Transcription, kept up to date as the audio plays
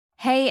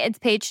Hey, it's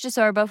Paige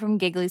DeSorbo from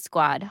Giggly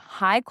Squad.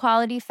 High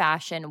quality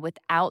fashion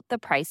without the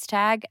price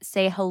tag.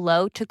 Say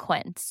hello to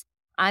Quince.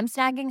 I'm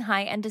snagging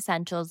high-end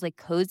essentials like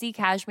cozy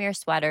cashmere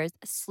sweaters,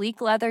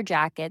 sleek leather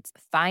jackets,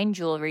 fine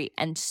jewelry,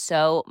 and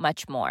so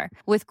much more.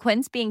 With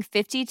Quince being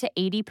 50 to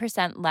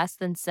 80% less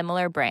than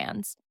similar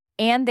brands.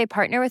 And they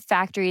partner with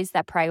factories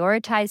that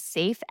prioritize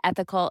safe,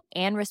 ethical,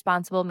 and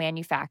responsible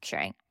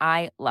manufacturing.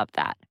 I love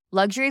that.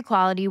 Luxury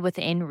quality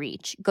within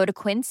reach. Go to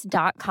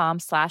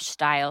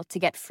quince.com/style to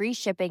get free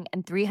shipping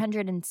and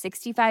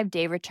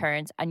 365-day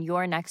returns on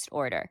your next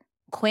order.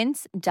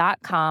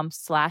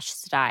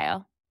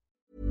 Quince.com/style.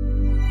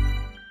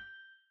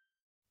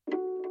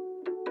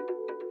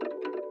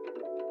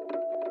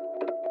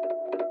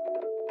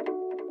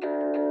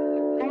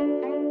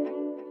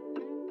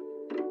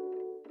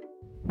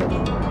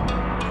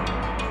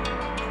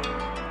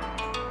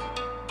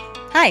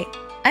 Hi,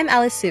 I'm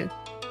Alice Su,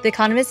 The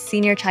Economist's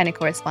senior China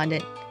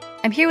correspondent.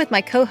 I'm here with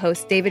my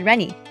co-host David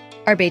Rennie,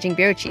 our Beijing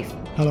bureau chief.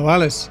 Hello,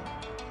 Alice.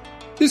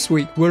 This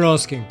week we're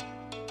asking,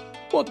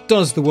 what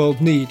does the world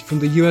need from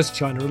the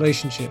US-China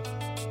relationship?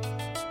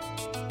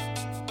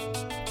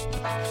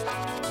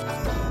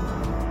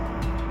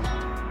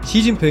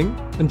 Xi Jinping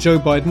and Joe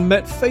Biden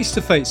met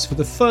face-to-face for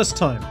the first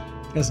time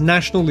as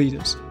national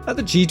leaders at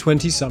the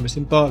G20 summit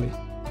in Bali.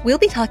 We'll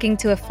be talking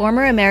to a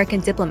former American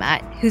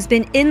diplomat who's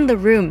been in the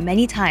room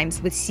many times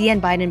with Xi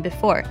and Biden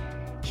before.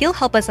 He'll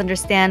help us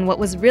understand what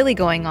was really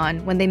going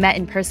on when they met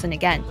in person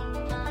again.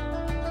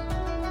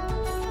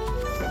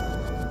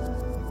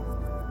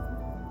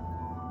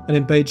 And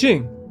in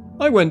Beijing,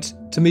 I went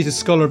to meet a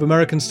scholar of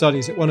American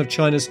studies at one of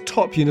China's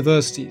top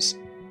universities.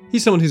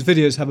 He's someone whose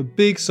videos have a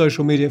big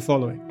social media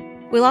following.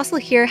 We'll also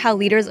hear how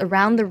leaders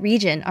around the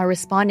region are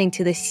responding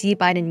to the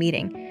Xi-Biden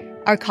meeting.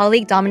 Our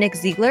colleague Dominic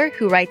Ziegler,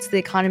 who writes the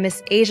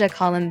Economist Asia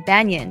column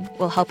Banyan,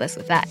 will help us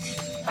with that.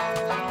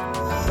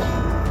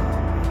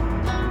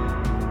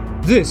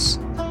 This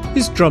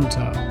is Drum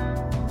Tower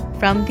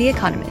From The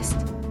Economist.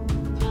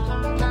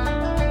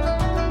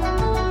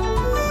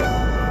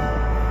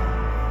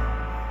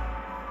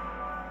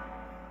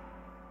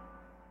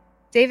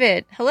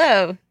 David,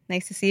 hello.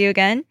 Nice to see you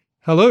again.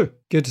 Hello.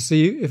 Good to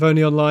see you, if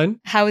only online.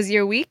 How was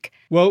your week?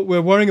 Well,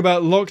 we're worrying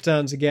about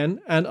lockdowns again,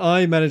 and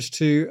I managed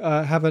to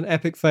have an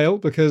epic fail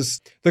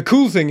because the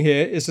cool thing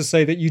here is to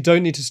say that you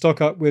don't need to stock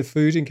up with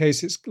food in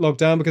case it's locked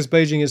down because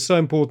Beijing is so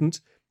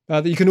important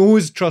that you can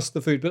always trust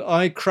the food. But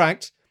I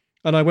cracked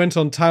and I went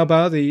on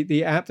Taobao,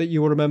 the app that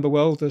you will remember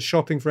well, the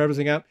shopping for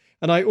everything app,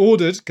 and I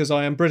ordered, because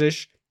I am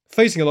British,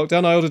 facing a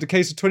lockdown, I ordered a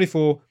case of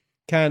 24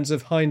 cans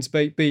of Heinz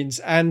baked beans.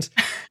 And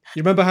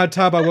you remember how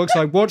Taobao works?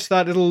 I watched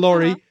that little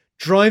lorry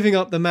driving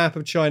up the map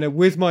of China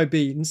with my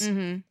beans,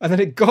 and then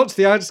it got to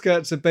the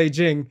outskirts of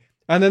Beijing,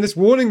 and then this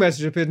warning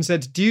message appeared and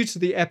said, due to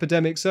the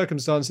epidemic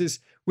circumstances,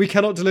 we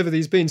cannot deliver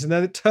these beans. And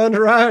then it turned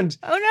around.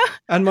 Oh, no.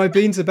 And my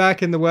beans are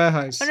back in the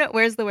warehouse. Oh, no.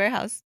 Where's the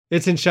warehouse?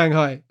 It's in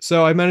Shanghai.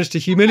 So I managed to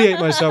humiliate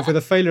myself with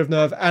a failure of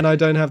nerve, and I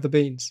don't have the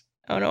beans.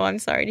 Oh, no. I'm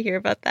sorry to hear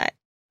about that.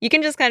 You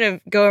can just kind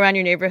of go around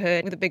your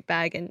neighborhood with a big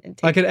bag and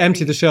take I can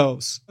empty the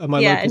shelves of my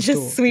local store. and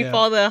just sweep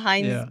all the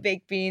Heinz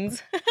baked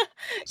beans.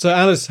 So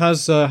Alice,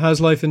 how's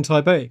life in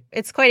Taipei?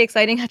 It's quite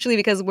exciting, actually,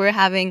 because we're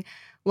having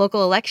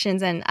local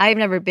elections, and I've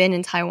never been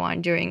in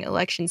Taiwan during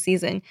election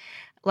season.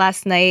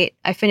 Last night,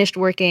 I finished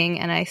working,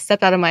 and I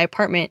stepped out of my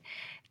apartment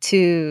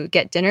to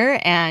get dinner,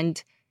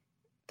 and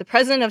the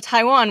president of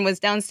Taiwan was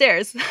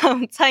downstairs.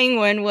 Tsai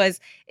Ing-wen was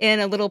in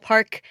a little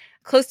park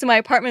close to my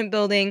apartment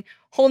building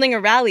holding a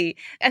rally.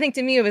 I think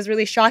to me it was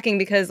really shocking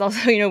because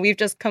also, we've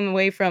just come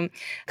away from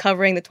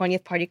covering the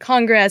 20th Party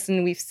Congress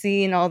and we've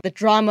seen all the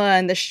drama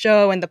and the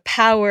show and the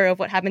power of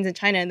what happens in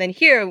China. And then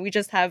here we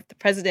just have the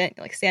president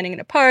standing in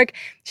a park.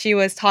 She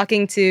was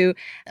talking to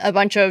a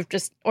bunch of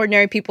just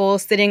ordinary people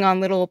sitting on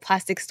little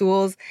plastic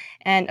stools.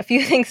 And a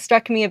few things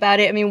struck me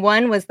about it. I mean,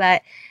 one was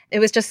that it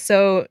was just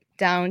so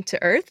down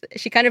to earth.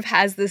 She kind of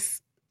has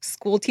this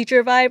school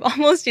teacher vibe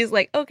almost. She's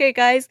like, okay,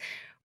 guys,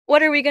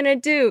 what are we going to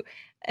do?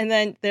 And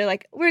then they're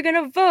like, we're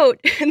going to vote.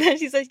 And then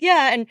she says,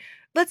 yeah, and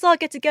let's all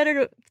get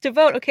together to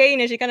vote, okay?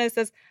 And she kind of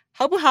says,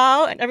 好不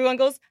好? And everyone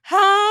goes, 好.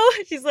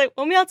 She's like,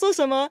 我们要做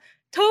什么?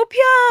 投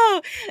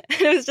票.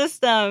 And it was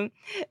just,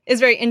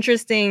 it's very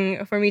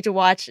interesting for me to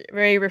watch,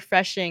 very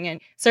refreshing, and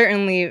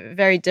certainly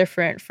very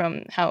different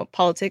from how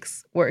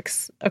politics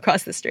works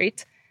across the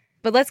strait.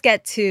 But let's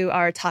get to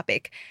our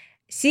topic.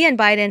 Xi and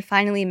Biden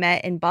finally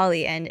met in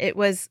Bali, and it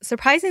was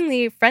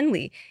surprisingly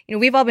friendly.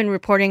 We've all been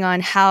reporting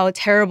on how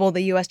terrible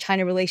the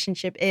U.S.-China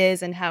relationship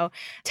is and how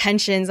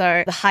tensions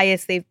are the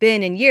highest they've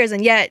been in years.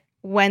 And yet,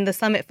 when the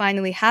summit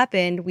finally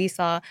happened, we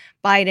saw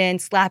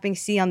Biden slapping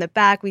Xi on the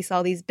back. We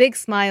saw these big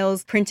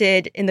smiles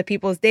printed in the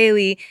People's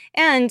Daily.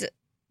 And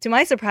to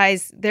my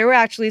surprise, there were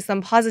actually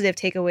some positive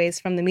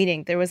takeaways from the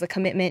meeting. There was a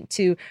commitment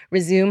to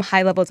resume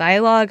high-level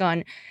dialogue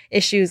on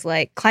issues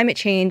like climate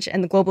change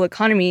and the global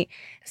economy.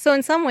 So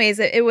in some ways,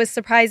 it was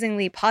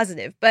surprisingly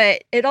positive.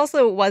 But it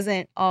also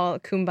wasn't all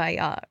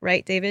kumbaya,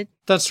 right, David?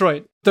 That's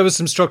right. There were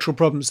some structural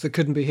problems that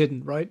couldn't be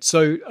hidden, right?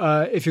 So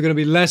if you're going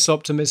to be less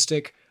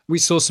optimistic, we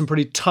saw some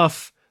pretty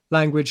tough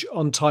language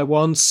on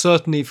Taiwan,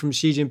 certainly from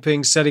Xi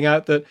Jinping setting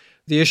out that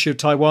the issue of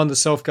Taiwan, the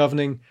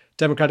self-governing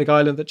democratic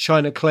island that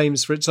China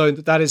claims for its own,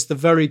 that is the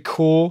very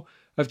core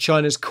of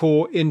China's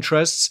core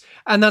interests.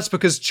 And that's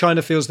because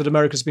China feels that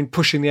America's been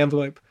pushing the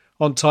envelope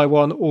on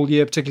Taiwan all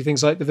year, particularly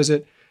things like the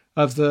visit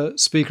of the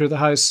Speaker of the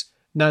House,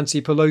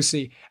 Nancy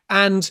Pelosi.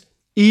 And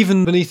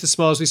even beneath the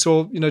smiles, we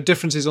saw,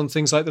 differences on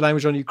things like the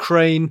language on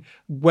Ukraine,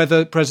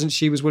 whether President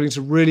Xi was willing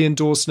to really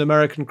endorse an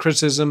American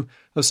criticism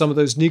of some of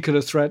those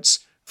nuclear threats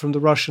from the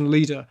Russian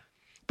leader.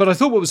 But I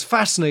thought what was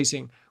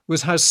fascinating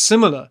was how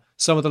similar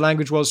some of the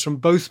language was from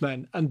both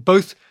men. And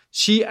both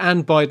Xi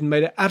and Biden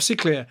made it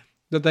absolutely clear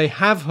that they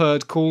have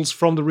heard calls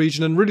from the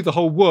region and really the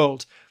whole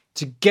world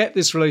to get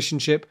this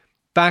relationship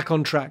back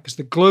on track, because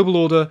the global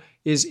order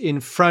is in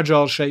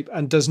fragile shape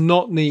and does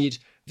not need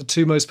the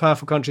two most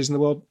powerful countries in the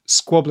world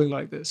squabbling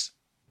like this.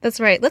 That's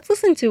right. Let's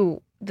listen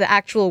to the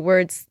actual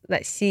words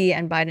that Xi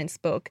and Biden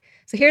spoke.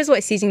 So here's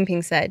what Xi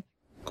Jinping said.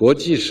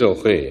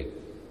 The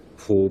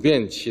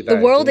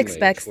world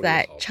expects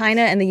that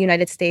China and the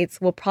United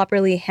States will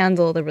properly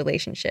handle the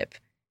relationship.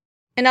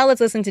 And now let's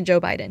listen to Joe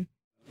Biden.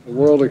 The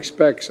world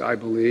expects, I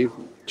believe,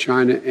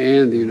 China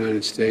and the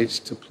United States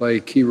to play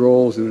key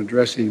roles in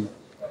addressing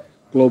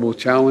global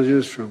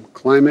challenges from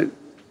climate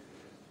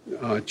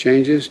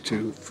changes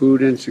to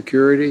food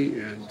insecurity,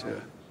 and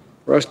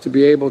for us to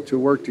be able to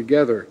work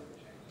together.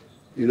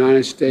 The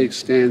United States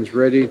stands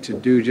ready to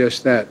do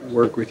just that,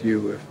 work with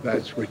you if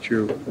that's what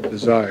you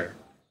desire.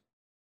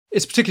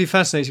 It's particularly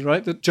fascinating,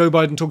 right, that Joe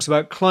Biden talks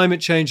about climate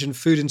change and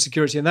food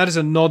insecurity. And that is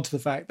a nod to the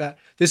fact that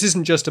this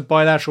isn't just a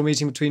bilateral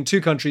meeting between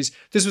two countries.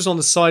 This was on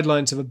the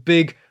sidelines of a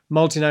big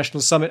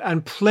multinational summit.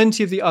 And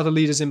plenty of the other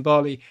leaders in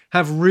Bali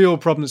have real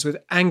problems with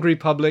angry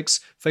publics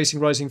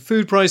facing rising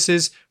food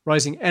prices,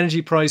 rising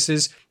energy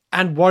prices,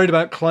 and worried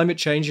about climate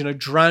change,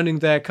 drowning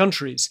their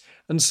countries.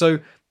 And so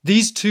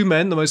these two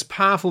men, the most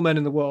powerful men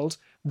in the world,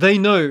 they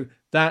know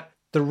that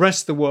the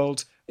rest of the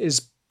world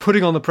is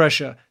putting on the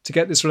pressure to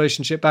get this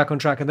relationship back on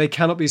track, and they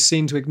cannot be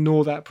seen to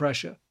ignore that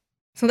pressure.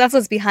 So that's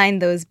what's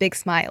behind those big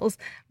smiles.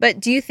 But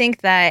do you think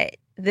that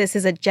this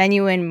is a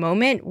genuine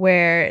moment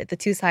where the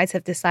two sides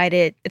have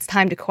decided it's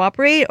time to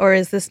cooperate, or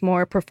is this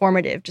more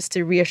performative just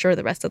to reassure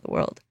the rest of the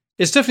world?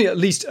 It's definitely at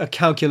least a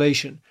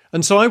calculation.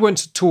 And so I went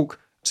to talk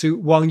to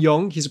Wang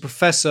Yong. He's a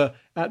professor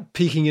at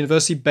Peking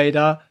University,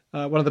 Beida,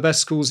 one of the best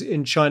schools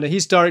in China.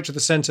 He's director of the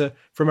Center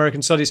for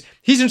American Studies.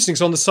 He's interesting.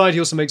 So on the side, he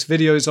also makes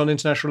videos on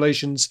international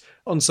relations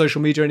on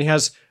social media, and he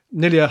has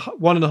nearly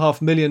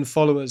 1.5 million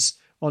followers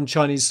on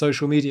Chinese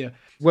social media.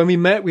 When we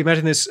met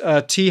in this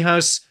tea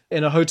house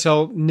in a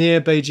hotel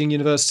near Beijing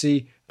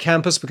University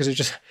campus, because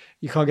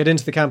you can't get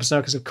into the campus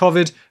now because of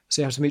COVID,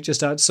 so you have to meet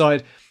just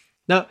outside.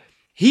 Now,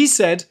 he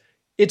said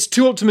it's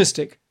too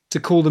optimistic to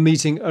call the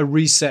meeting a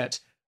reset.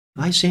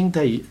 I think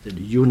that the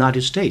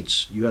United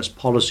States, U.S.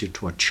 policy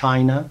toward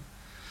China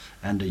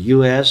and the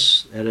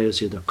U.S., that is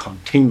the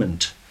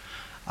containment,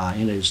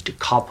 is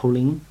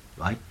decoupling,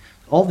 right?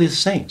 All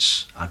these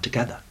things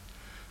together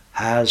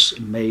has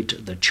made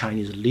the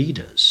Chinese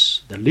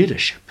leaders, the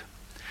leadership,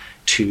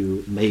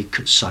 to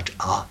make such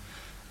a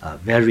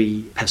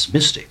very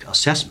pessimistic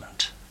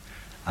assessment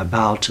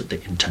about the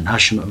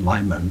international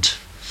environment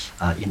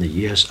in the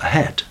years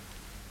ahead.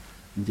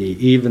 They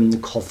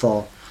even call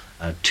for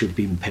to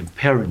be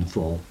preparing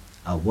for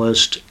a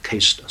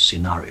worst-case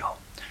scenario,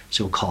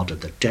 so-called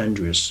the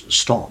dangerous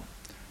storm.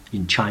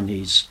 In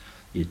Chinese,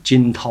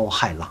 惊涛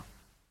骇浪.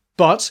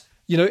 But,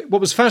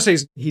 what was fascinating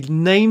is he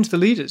named the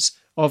leaders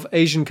of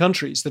Asian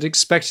countries that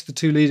expected the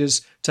two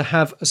leaders to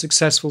have a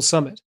successful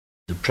summit.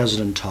 The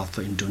president of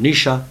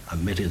Indonesia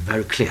made it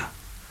very clear.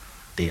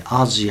 The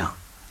ASEAN,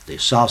 the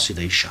Southeast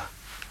Asia,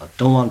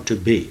 don't want to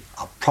be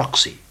a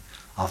proxy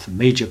of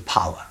major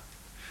power.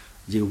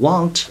 They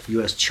want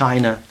U.S.,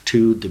 China,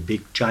 two the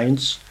big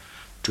giants,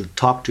 to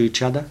talk to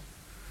each other,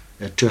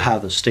 to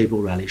have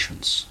stable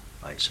relations.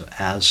 Right? So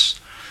as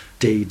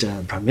did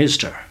Prime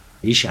Minister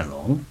Lee Hsien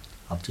Loong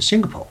of the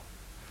Singapore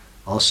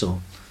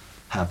also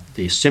have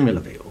the similar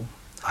view,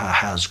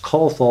 has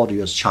called for the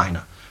U.S.,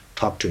 China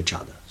talk to each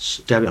other,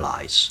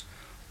 stabilize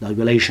the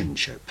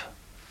relationship.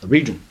 The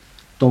region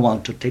don't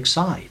want to take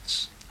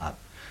sides,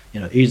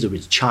 either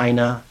with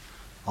China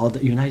or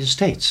the United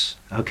States.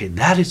 Okay,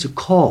 that is the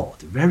core,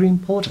 very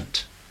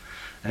important.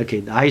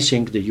 Okay, I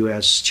think the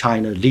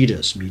U.S.-China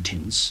leaders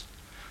meetings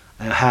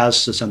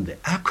has some of the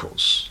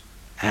echoes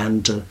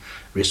and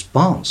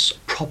response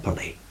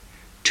properly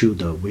to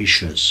the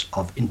wishes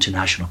of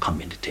international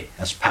community,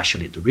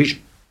 especially the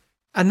region.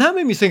 And that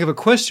made me think of a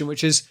question,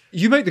 which is,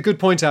 you make the good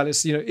point,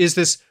 Alice, is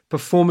this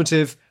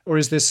performative or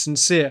is this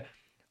sincere?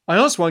 I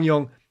asked Wang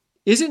Yong,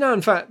 is it now,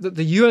 in fact, that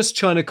the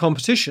US-China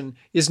competition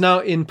is now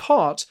in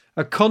part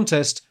a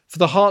contest for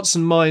the hearts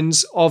and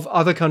minds of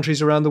other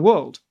countries around the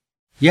world?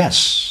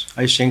 Yes,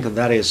 I think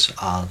that is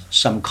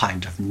some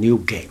kind of new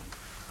game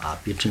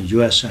between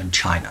US and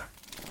China.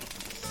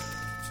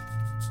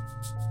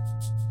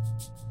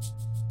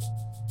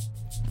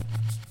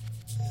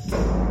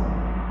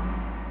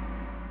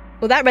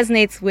 Well, that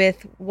resonates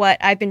with what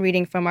I've been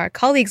reading from our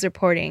colleagues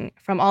reporting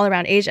from all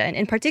around Asia. And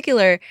in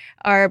particular,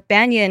 our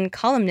Banyan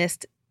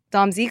columnist,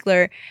 Dom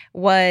Ziegler,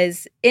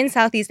 was in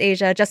Southeast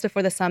Asia just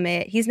before the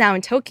summit. He's now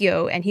in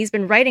Tokyo, and he's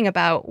been writing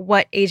about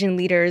what Asian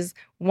leaders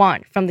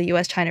want from the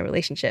U.S.-China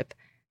relationship.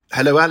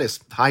 Hello,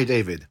 Alice. Hi,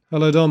 David.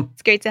 Hello, Dom.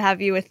 It's great to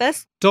have you with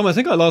us. Dom, I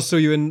think I last saw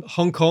you in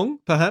Hong Kong,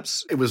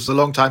 perhaps? It was a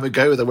long time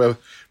ago. There were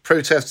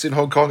protests in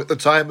Hong Kong at the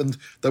time, and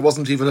there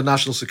wasn't even a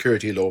national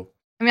security law.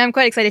 I mean, I'm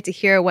quite excited to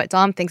hear what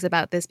Dom thinks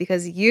about this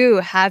because you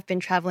have been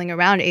traveling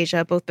around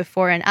Asia both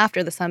before and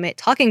after the summit,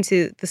 talking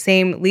to the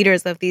same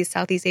leaders of these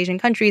Southeast Asian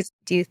countries.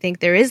 Do you think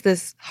there is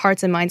this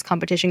hearts and minds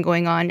competition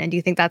going on? And do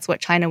you think that's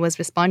what China was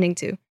responding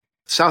to?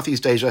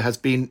 Southeast Asia has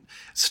been,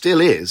 still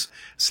is,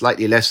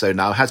 slightly less so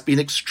now, has been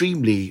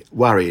extremely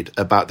worried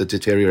about the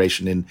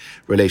deterioration in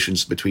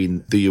relations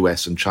between the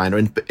US and China,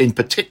 in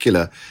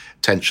particular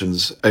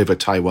tensions over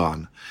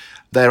Taiwan.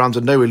 They're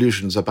under no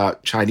illusions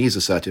about Chinese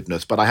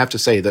assertiveness, but I have to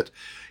say that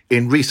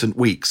in recent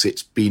weeks,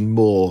 it's been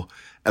more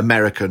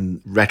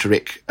American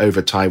rhetoric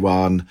over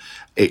Taiwan.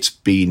 It's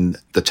been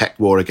the tech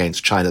war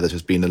against China that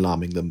has been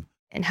alarming them.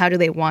 And how do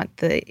they want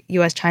the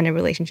US-China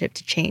relationship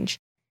to change?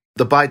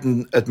 The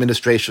Biden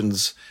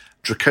administration's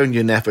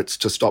draconian efforts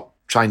to stop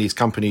Chinese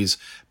companies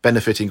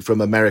benefiting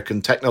from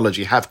American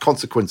technology have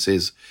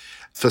consequences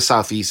for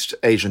Southeast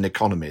Asian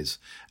economies.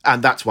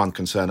 And that's one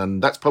concern.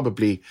 And that's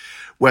probably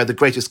where the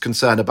greatest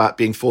concern about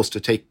being forced to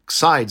take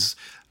sides,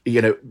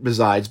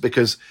 resides,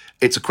 because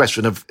it's a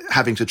question of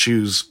having to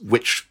choose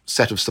which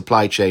set of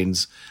supply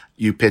chains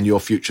you pin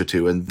your future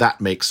to. And that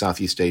makes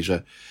Southeast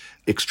Asia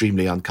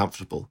extremely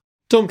uncomfortable.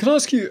 Dom, can I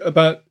ask you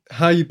about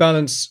how you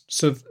balance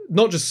sort of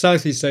not just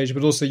Southeast Asia,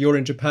 but also you're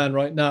in Japan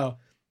right now,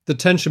 the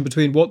tension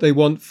between what they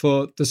want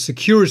for the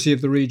security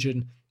of the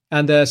region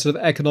and their sort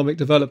of economic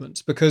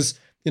development? Because,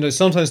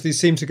 sometimes these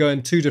seem to go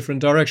in two different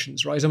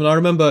directions, right? I mean, I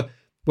remember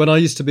when I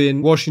used to be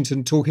in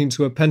Washington talking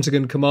to a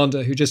Pentagon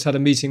commander who just had a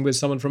meeting with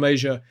someone from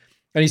Asia,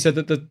 and he said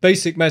that the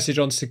basic message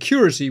on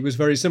security was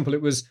very simple.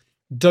 It was,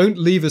 don't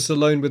leave us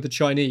alone with the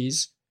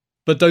Chinese,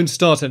 but don't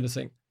start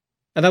anything.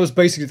 And that was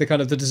basically the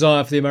kind of the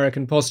desire for the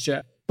American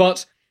posture.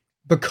 But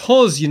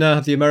because you now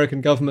have the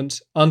American government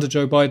under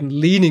Joe Biden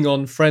leaning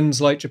on friends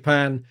like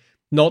Japan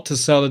not to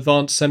sell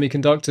advanced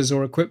semiconductors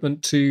or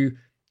equipment to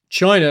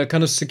China,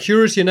 kind of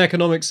security and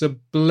economics are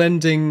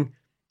blending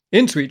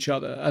into each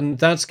other, and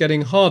that's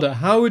getting harder.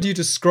 How would you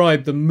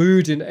describe the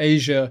mood in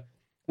Asia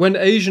when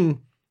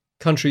Asian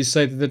countries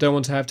say that they don't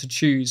want to have to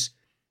choose?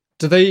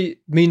 Do they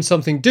mean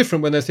something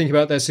different when they're thinking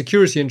about their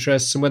security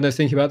interests and when they're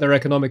thinking about their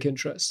economic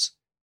interests?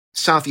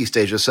 Southeast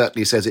Asia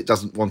certainly says it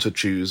doesn't want to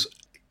choose.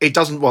 It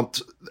doesn't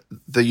want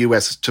the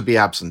US to be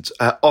absent.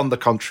 On the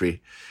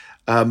contrary,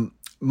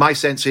 my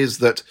sense is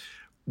that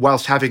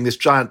whilst having this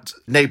giant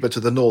neighbour to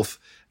the north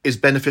is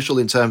beneficial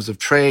in terms of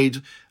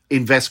trade,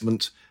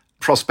 investment,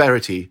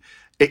 prosperity,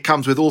 it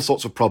comes with all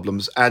sorts of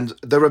problems. And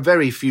there are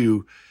very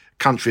few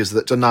countries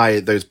that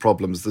deny those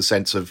problems, the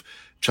sense of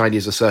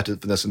Chinese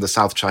assertiveness in the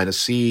South China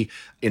Sea,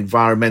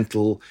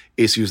 environmental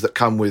issues that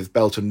come with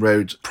Belt and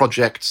Road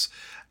projects,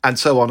 and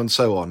so on and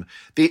so on.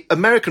 The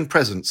American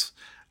presence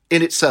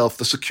in itself,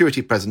 the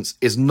security presence,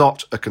 is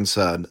not a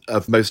concern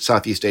of most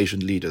Southeast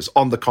Asian leaders.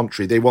 On the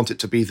contrary, they want it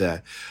to be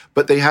there.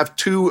 But they have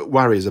two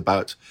worries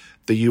about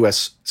the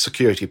US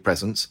security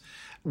presence.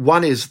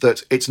 One is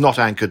that it's not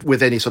anchored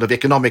with any sort of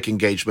economic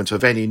engagement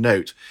of any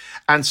note.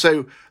 And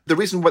so the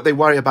reason what they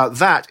worry about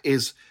that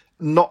is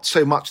not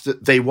so much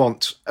that they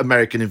want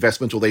American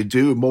investment, or they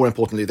do. More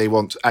importantly, they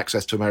want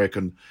access to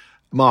American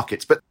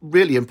markets. But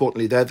really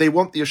importantly there, they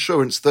want the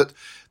assurance that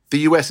the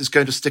US is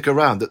going to stick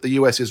around, that the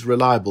US is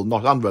reliable,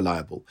 not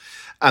unreliable,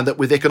 and that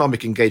with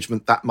economic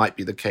engagement, that might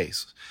be the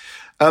case.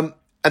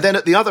 And then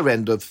at the other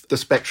end of the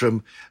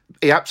spectrum,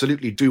 they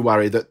absolutely do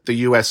worry that the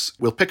US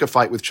will pick a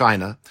fight with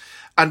China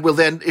and will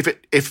then,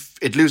 if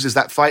it loses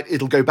that fight,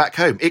 it'll go back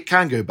home. It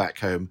can go back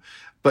home.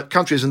 But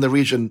countries in the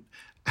region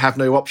have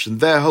no option.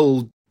 Their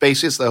whole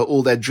basis,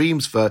 all their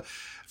dreams for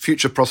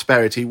future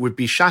prosperity would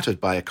be shattered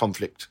by a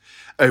conflict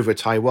over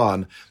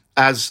Taiwan.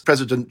 As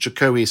President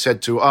Jokowi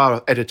said to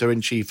our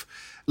editor-in-chief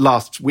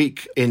last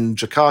week in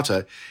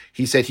Jakarta,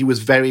 he said he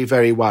was very,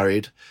 very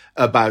worried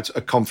about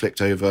a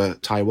conflict over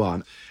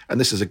Taiwan. And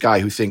this is a guy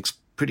who thinks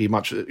pretty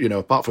much,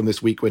 apart from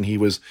this week when he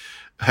was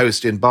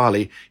host in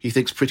Bali, he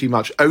thinks pretty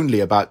much only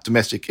about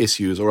domestic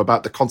issues or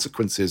about the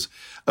consequences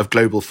of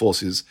global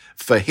forces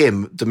for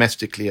him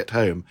domestically at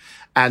home.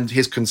 And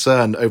his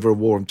concern over a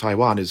war in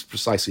Taiwan is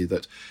precisely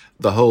that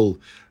the whole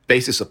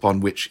basis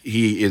upon which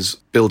he is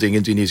building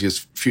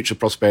Indonesia's future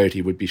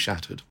prosperity would be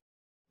shattered.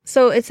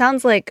 So it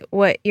sounds like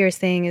what you're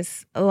saying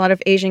is a lot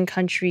of Asian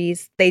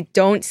countries, they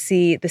don't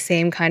see the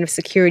same kind of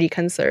security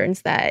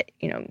concerns that,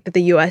 that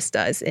the US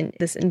does in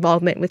this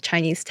involvement with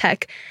Chinese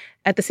tech.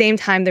 At the same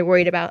time, they're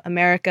worried about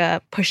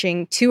America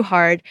pushing too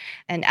hard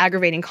and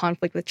aggravating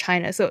conflict with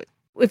China. So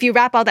if you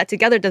wrap all that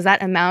together, does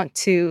that amount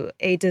to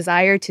a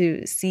desire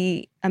to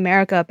see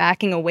America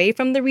backing away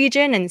from the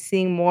region and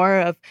seeing more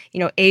of,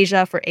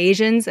 Asia for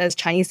Asians, as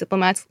Chinese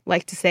diplomats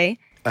like to say?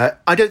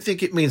 I don't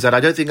think it means that. I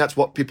don't think that's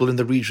what people in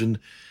the region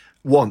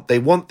want. They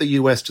want the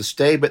US to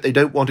stay, but they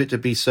don't want it to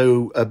be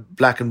so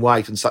black and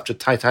white and such a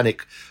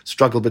titanic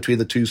struggle between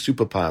the two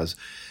superpowers.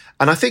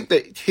 And I think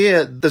that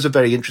here there's a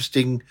very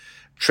interesting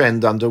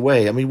trend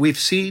underway. I mean, we've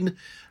seen,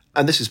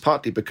 and this is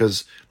partly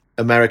because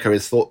America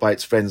is thought by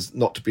its friends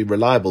not to be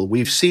reliable,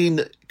 we've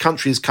seen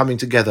countries coming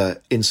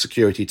together in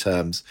security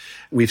terms.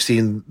 We've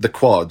seen the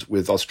Quad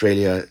with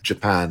Australia,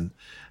 Japan,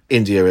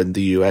 India and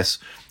the US.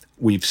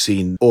 We've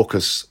seen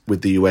AUKUS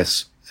with the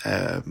US,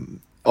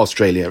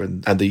 Australia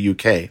and the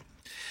UK.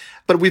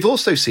 But we've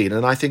also seen,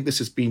 and I think this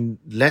has been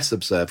less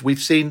observed,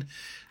 we've seen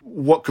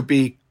what could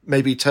be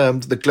maybe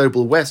termed the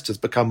global West has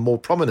become more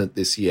prominent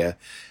this year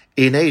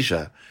in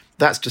Asia.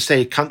 That's to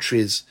say,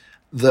 countries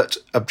that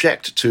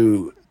object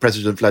to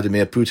President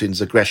Vladimir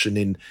Putin's aggression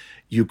in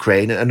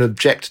Ukraine and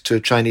object to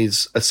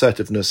Chinese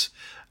assertiveness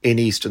in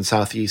East and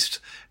Southeast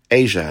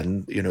Asia.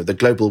 And, the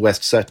global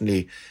West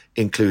certainly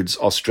includes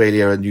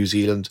Australia and New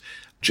Zealand.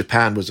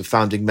 Japan was a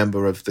founding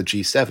member of the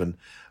G7,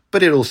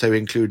 but it also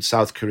includes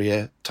South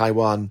Korea,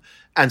 Taiwan,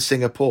 and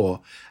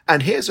Singapore.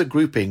 And here's a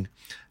grouping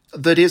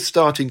that is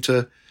starting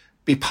to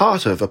be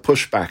part of a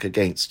pushback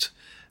against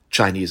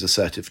Chinese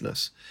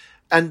assertiveness.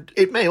 And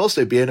it may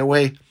also be, in a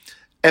way,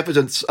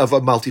 evidence of a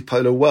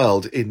multipolar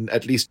world,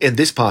 at least in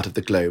this part of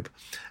the globe.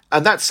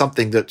 And that's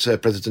something that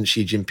President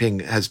Xi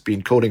Jinping has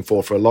been calling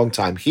for a long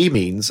time. He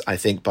means, I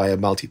think, by a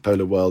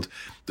multipolar world,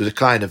 the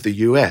decline of the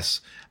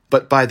US.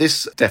 But by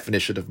this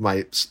definition of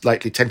my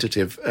slightly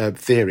tentative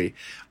theory,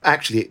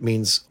 actually it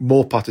means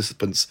more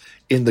participants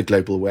in the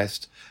global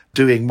West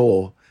doing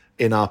more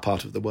in our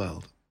part of the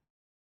world.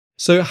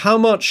 So how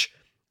much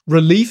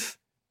relief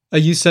are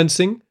you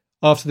sensing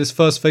after this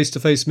first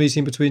face-to-face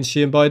meeting between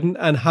Xi and Biden?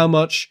 And how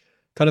much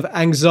kind of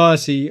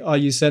anxiety are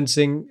you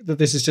sensing that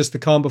this is just the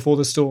calm before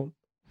the storm?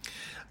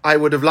 I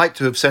would have liked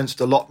to have sensed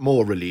a lot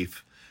more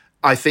relief.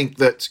 I think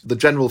that the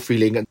general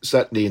feeling, and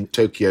certainly in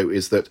Tokyo,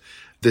 is that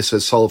this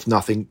has solved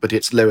nothing, but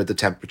it's lowered the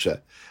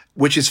temperature,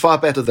 which is far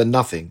better than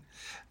nothing,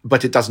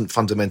 but it doesn't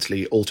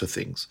fundamentally alter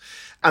things.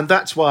 And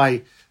that's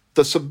why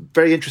there's some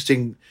very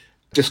interesting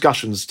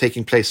discussions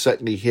taking place,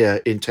 certainly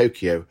here in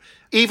Tokyo.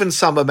 Even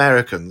some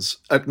Americans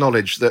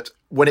acknowledge that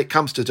when it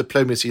comes to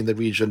diplomacy in the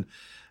region,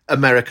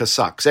 America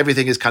sucks.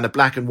 Everything is kind of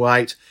black and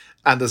white,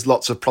 and there's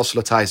lots of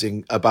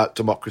proselytizing about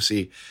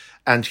democracy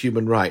and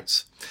human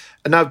rights.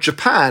 And now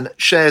Japan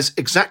shares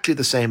exactly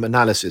the same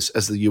analysis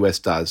as the US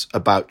does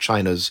about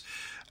China's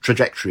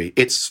trajectory.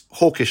 It's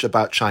hawkish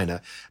about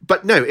China.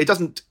 But no, it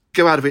doesn't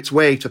go out of its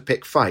way to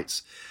pick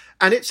fights.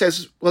 And it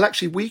says, well,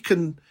 actually, we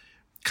can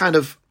kind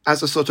of,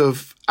 as a sort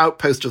of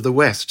outpost of the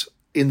West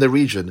in the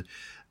region,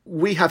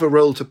 we have a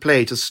role to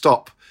play to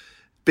stop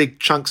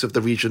big chunks of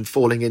the region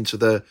falling into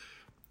the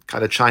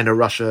kind of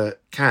China-Russia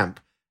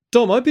camp.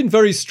 Dom, I've been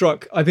very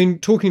struck. I've been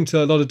talking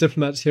to a lot of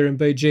diplomats here in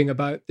Beijing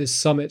about this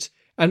summit.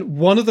 And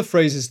one of the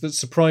phrases that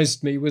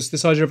surprised me was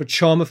this idea of a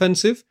charm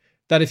offensive,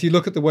 that if you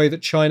look at the way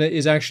that China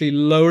is actually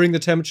lowering the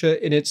temperature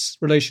in its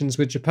relations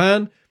with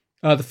Japan,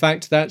 the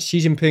fact that Xi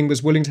Jinping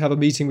was willing to have a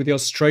meeting with the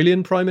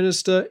Australian Prime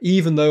Minister,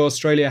 even though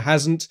Australia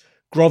hasn't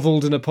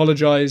groveled and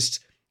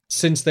apologized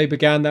since they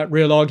began that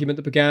real argument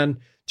that began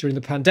during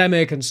the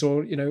pandemic and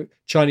saw,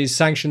 Chinese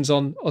sanctions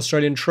on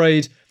Australian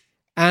trade.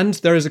 And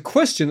there is a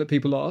question that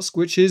people ask,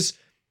 which is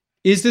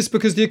this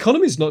because the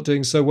economy is not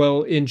doing so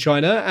well in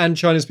China and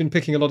China's been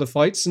picking a lot of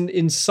fights? And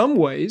in some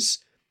ways,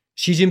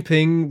 Xi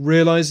Jinping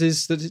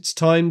realizes that it's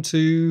time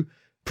to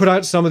put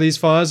out some of these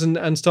fires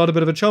and start a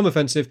bit of a charm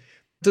offensive.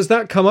 Does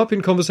that come up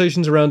in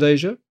conversations around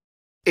Asia?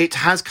 It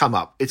has come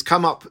up. It's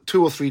come up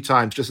 2 or 3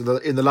 times just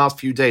in the last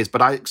few days,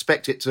 but I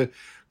expect it to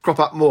crop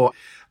up more.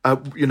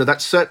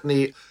 That's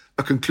certainly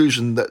a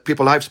conclusion that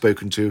people I've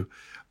spoken to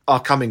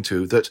are coming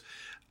to, that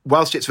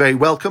whilst it's very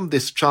welcome,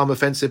 this charm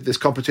offensive, this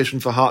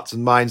competition for hearts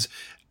and minds,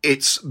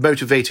 it's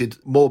motivated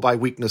more by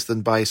weakness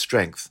than by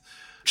strength.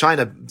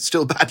 China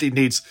still badly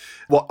needs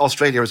what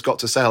Australia has got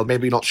to sell,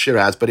 maybe not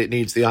Shiraz, but it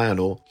needs the iron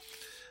ore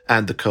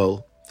and the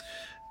coal.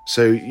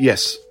 So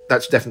yes,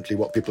 that's definitely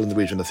what people in the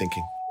region are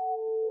thinking.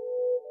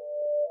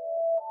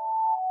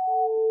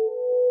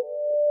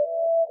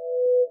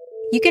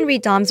 You can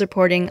read Dom's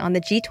reporting on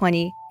the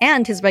G20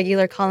 and his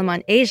regular column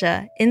on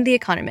Asia in The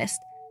Economist.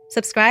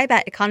 Subscribe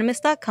at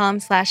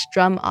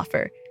economist.com/drum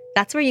offer.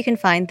 That's where you can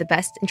find the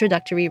best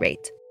introductory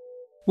rate.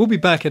 We'll be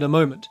back in a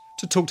moment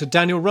to talk to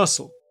Daniel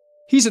Russell.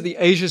 He's at the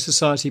Asia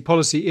Society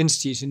Policy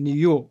Institute in New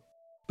York,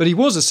 but he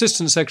was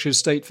Assistant Secretary of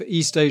State for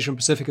East Asia and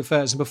Pacific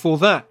Affairs, and before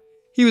that,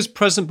 he was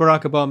President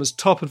Barack Obama's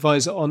top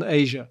advisor on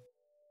Asia.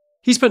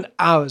 He spent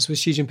hours with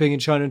Xi Jinping in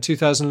China in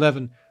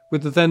 2011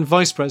 with the then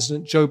Vice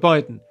President Joe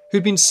Biden,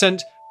 who'd been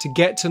sent to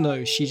get to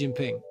know Xi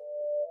Jinping.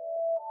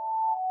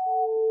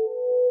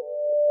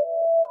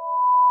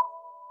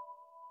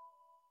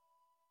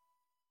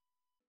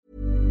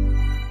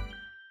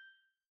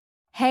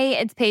 Hey,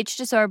 it's Paige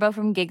DeSorbo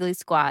from Giggly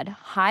Squad.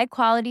 High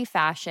quality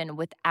fashion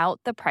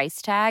without the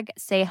price tag.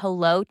 Say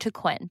hello to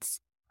Quince.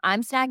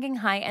 I'm snagging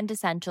high-end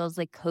essentials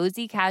like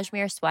cozy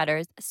cashmere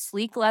sweaters,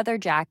 sleek leather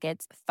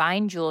jackets,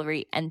 fine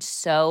jewelry, and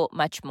so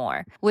much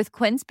more. With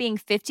Quince being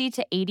 50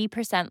 to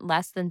 80%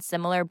 less than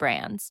similar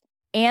brands.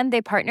 And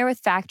they partner with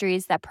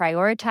factories that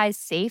prioritize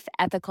safe,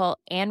 ethical,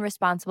 and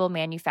responsible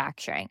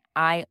manufacturing.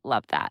 I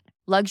love that.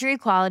 Luxury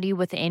quality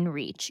within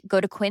reach. Go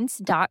to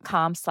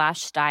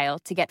quince.com/style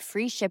to get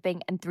free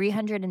shipping and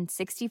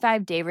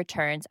 365-day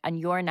returns on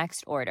your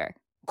next order.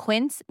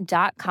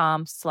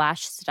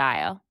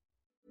 Quince.com/style.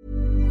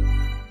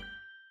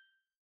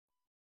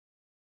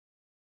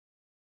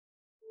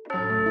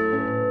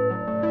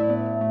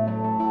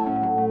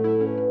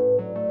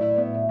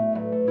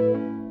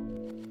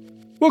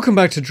 Welcome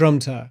back to Drum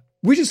Tower.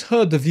 We just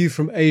heard The View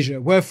from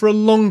Asia, where for a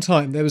long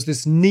time there was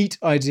this neat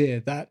idea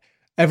that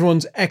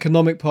everyone's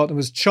economic partner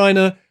was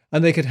China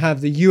and they could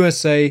have the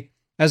USA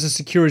as a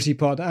security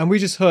partner. And we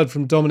just heard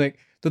from Dominic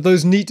that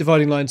those neat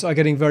dividing lines are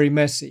getting very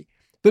messy.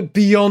 But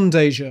beyond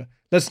Asia,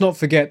 let's not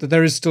forget that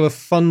there is still a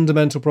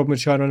fundamental problem with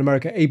China and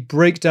America, a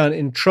breakdown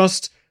in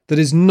trust that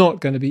is not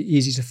going to be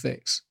easy to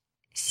fix.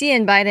 Xi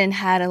and Biden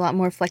had a lot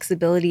more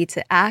flexibility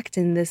to act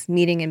in this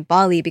meeting in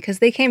Bali because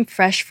they came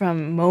fresh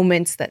from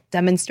moments that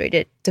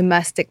demonstrated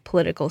domestic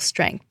political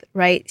strength,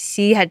 right?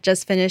 Xi had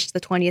just finished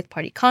the 20th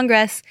Party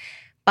Congress.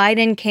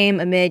 Biden came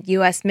amid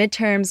U.S.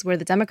 midterms where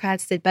the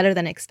Democrats did better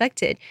than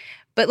expected.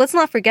 But let's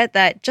not forget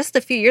that just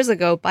a few years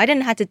ago,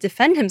 Biden had to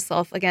defend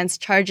himself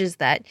against charges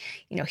that,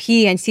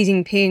 he and Xi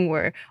Jinping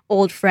were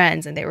old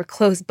friends and they were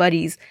close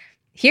buddies.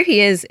 Here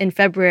he is in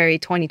February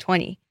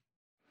 2020.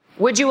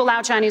 Would you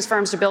allow Chinese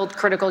firms to build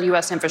critical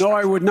U.S. infrastructure? No,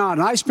 I would not.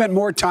 And I spent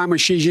more time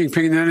with Xi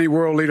Jinping than any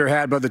world leader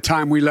had by the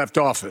time we left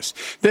office.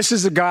 This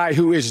is a guy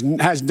who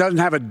doesn't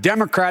have a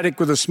democratic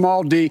with a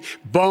small d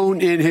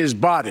bone in his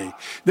body.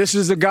 This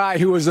is a guy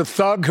who is a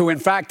thug who, in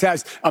fact,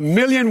 has 1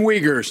 million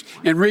Uyghurs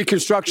in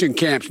reconstruction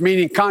camps,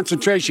 meaning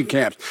concentration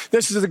camps.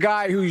 This is the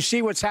guy who you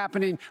see what's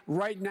happening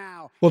right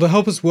now. Well, to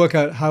help us work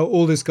out how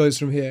all this goes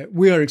from here,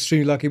 we are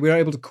extremely lucky. We are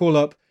able to call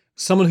up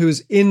someone who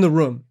is in the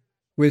room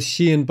with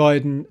Xi and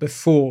Biden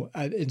before,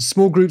 in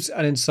small groups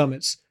and in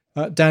summits.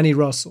 Danny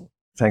Russell.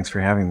 Thanks for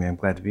having me. I'm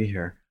glad to be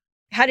here.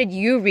 How did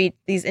you read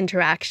these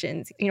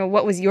interactions?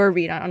 What was your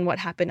read on what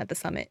happened at the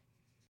summit?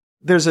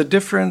 There's a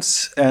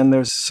difference and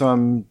there's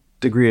some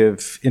degree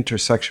of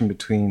intersection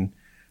between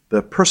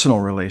the personal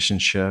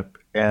relationship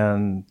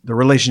and the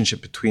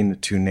relationship between the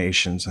two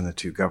nations and the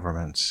two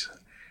governments.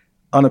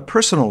 On a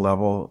personal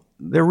level,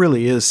 there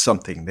really is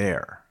something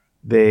there.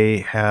 They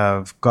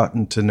have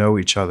gotten to know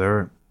each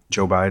other,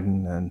 Joe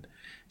Biden and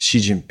Xi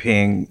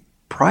Jinping,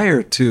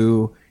 prior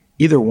to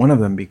either one of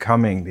them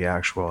becoming the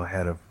actual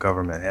head of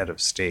government, head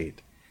of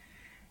state.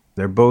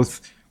 They're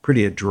both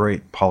pretty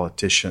adroit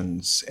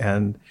politicians,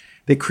 and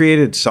they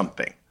created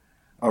something,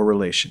 a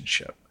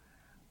relationship.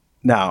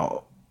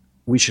 Now,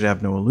 we should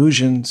have no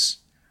illusions.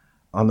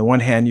 On the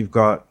one hand, you've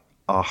got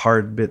a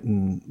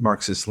hard-bitten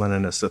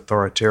Marxist-Leninist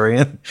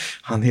authoritarian.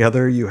 On the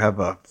other, you have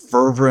a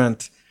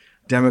fervent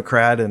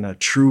Democrat and a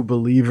true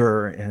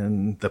believer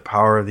in the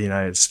power of the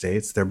United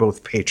States. They're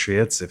both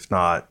patriots, if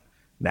not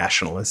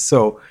nationalists.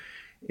 So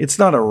it's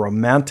not a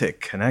romantic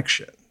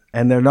connection.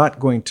 And they're not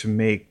going to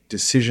make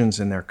decisions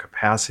in their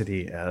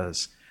capacity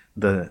as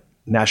the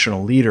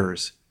national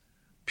leaders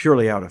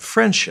purely out of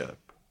friendship.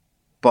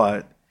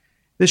 But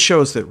this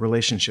shows that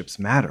relationships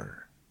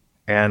matter.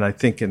 And I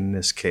think in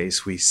this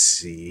case, we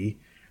see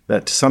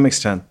that to some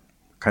extent,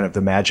 kind of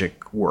the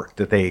magic worked,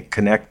 that they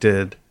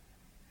connected.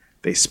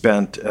 They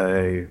spent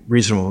a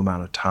reasonable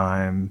amount of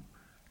time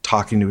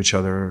talking to each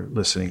other,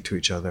 listening to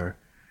each other.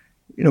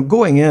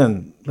 Going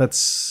in,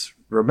 let's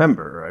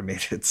remember,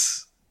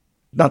 it's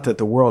not that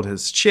the world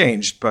has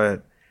changed,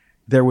 but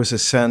there was a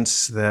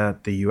sense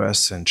that the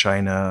US and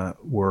China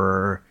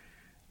were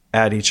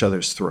at each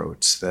other's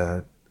throats,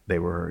 that they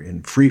were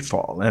in free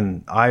fall.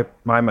 And I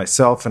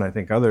myself, and I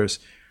think others,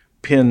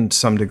 pinned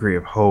some degree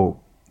of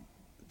hope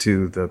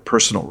to the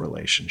personal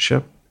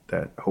relationship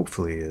that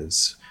hopefully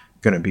is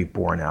going to be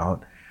borne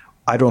out.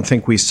 I don't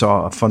think we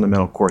saw a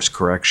fundamental course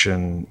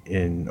correction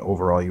in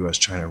overall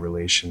U.S.-China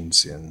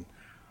relations in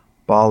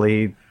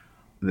Bali.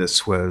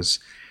 This was,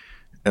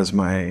 as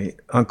my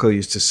uncle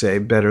used to say,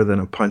 better than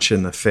a punch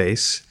in the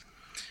face.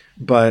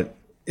 But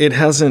it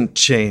hasn't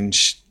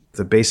changed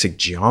the basic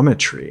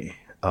geometry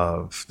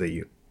of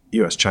the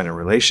U.S.-China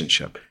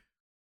relationship.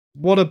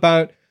 What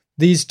about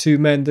these two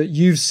men that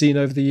you've seen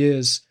over the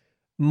years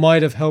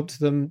might have helped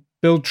them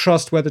build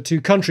trust where the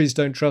two countries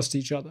don't trust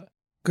each other?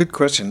 Good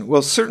question.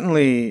 Well,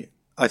 certainly,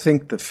 I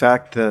think the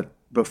fact that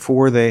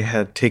before they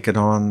had taken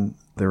on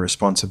the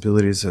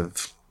responsibilities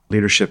of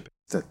leadership,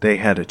 that they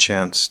had a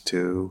chance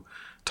to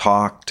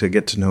talk, to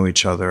get to know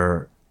each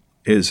other,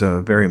 is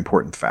a very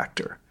important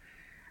factor.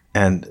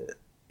 And,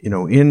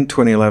 in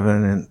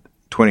 2011 and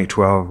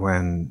 2012,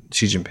 when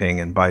Xi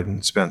Jinping and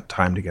Biden spent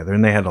time together,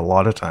 and they had a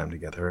lot of time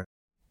together,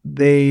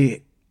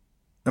 they,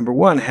 number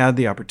one, had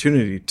the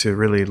opportunity to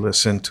really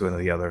listen to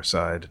the other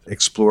side,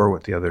 explore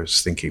what the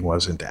other's thinking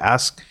was, and to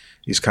ask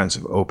these kinds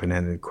of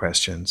open-ended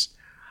questions.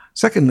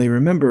 Secondly,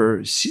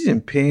 remember, Xi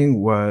Jinping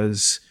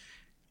was,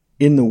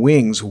 in the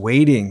wings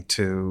waiting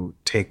to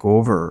take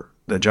over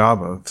the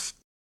job of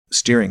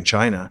steering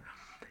China.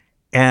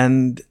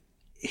 And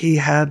he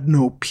had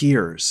no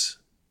peers.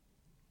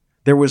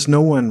 There was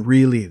no one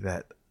really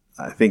that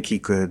I think he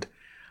could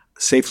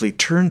safely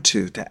turn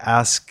to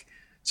ask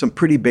some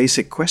pretty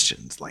basic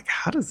questions, like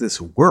how does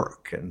this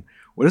work? And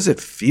what does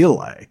it feel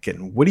like?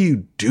 And what do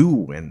you do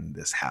when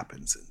this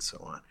happens? And so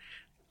on.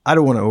 I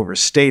don't want to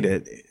overstate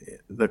it.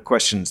 The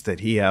questions that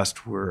he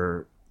asked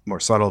were more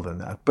subtle than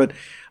that. But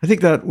I think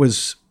that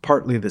was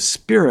partly the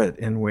spirit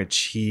in which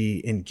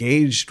he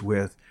engaged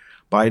with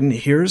Biden.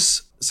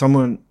 Here's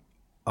someone,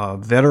 a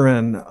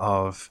veteran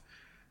of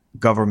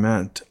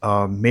government,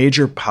 a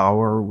major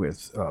power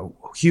with a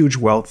huge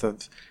wealth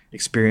of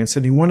experience,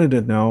 and he wanted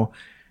to know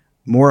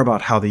more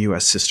about how the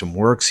U.S. system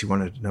works. He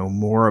wanted to know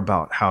more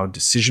about how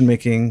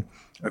decision-making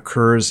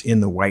occurs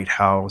in the White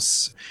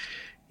House.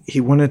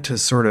 He wanted to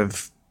sort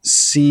of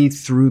see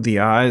through the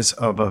eyes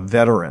of a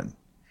veteran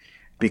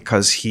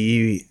because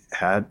he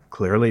had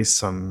clearly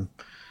some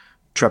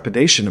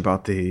trepidation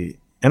about the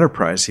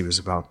enterprise he was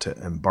about to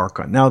embark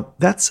on. Now,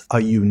 that's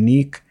a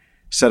unique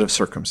set of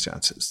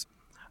circumstances.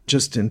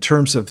 Just in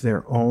terms of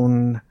their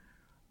own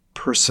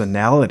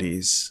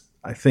personalities,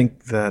 I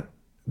think that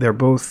they're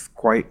both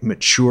quite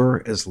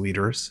mature as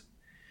leaders.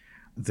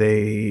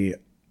 They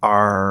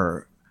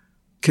are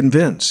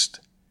convinced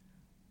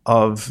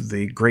of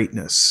the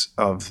greatness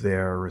of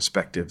their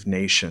respective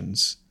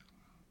nations.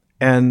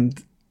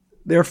 And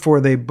therefore,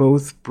 they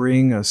both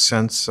bring a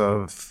sense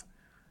of,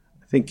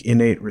 I think,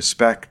 innate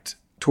respect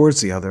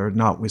towards the other,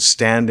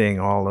 notwithstanding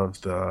all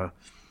of the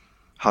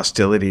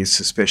hostility,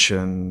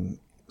 suspicion,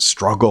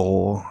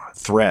 struggle,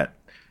 threat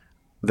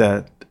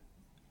that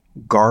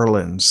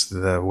garlands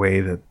the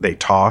way that they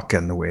talk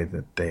and the way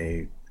that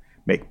they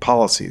make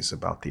policies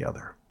about the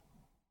other.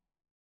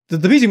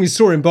 The meeting we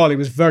saw in Bali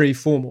was very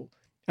formal,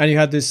 and you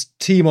had this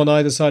team on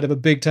either side of a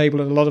big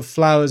table and a lot of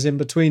flowers in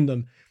between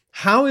them.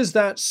 How is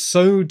that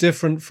so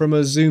different from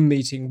a Zoom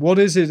meeting? What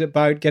is it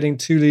about getting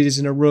two leaders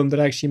in a room that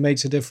actually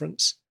makes a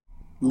difference?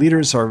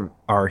 Leaders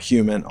are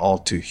human, all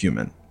too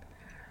human.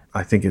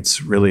 I think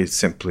it's really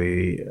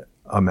simply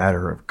a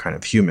matter of kind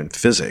of human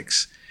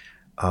physics.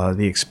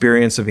 The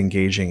experience of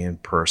engaging in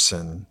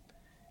person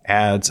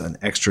adds an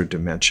extra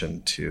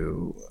dimension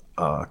to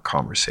a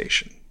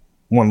conversation.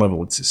 One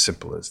level, it's as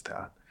simple as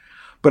that.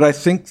 But I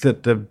think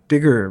that the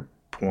bigger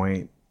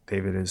point,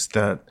 David, is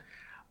that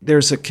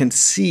there's a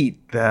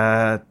conceit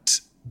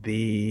that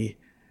the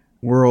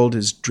world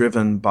is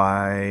driven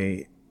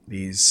by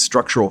these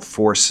structural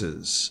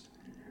forces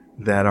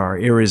that are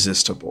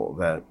irresistible,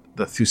 that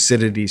the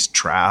Thucydides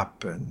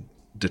trap and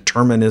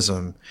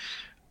determinism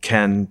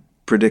can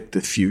predict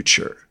the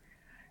future.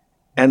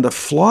 And the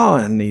flaw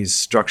in these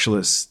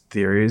structuralist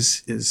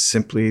theories is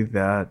simply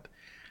that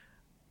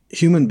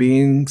human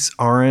beings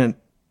aren't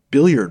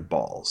billiard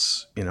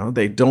balls.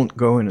 They don't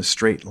go in a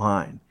straight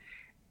line.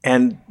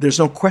 And there's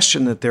no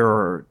question that there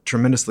are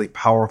tremendously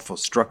powerful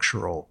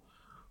structural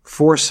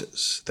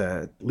forces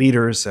that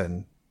leaders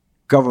and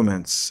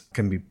governments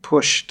can be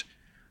pushed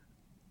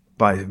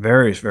by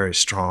very, very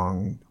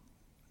strong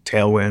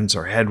tailwinds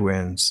or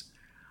headwinds.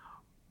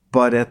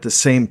 But at the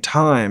same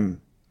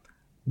time,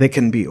 they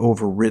can be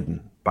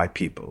overridden by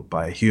people,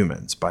 by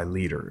humans, by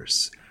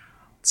leaders.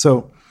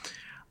 So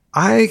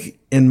I,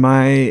 in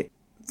my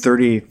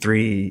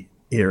 33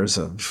 years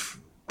of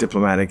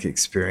diplomatic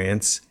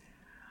experience,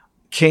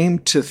 came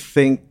to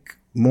think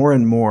more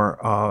and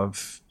more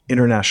of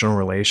international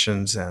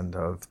relations and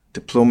of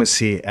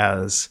diplomacy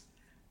as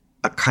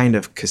a kind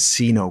of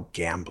casino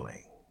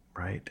gambling,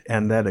 right?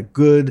 And that a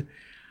good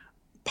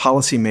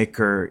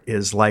policymaker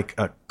is like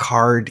a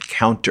card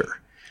counter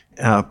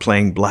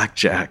playing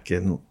blackjack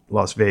in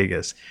Las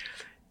Vegas.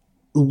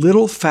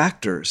 Little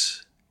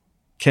factors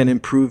can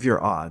improve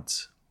your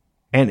odds,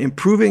 and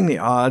improving the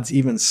odds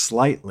even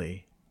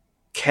slightly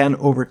can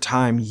over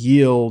time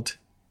yield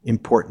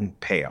important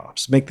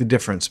payoffs, make the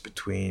difference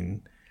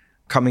between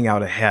coming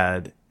out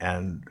ahead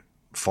and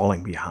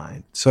falling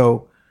behind.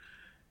 So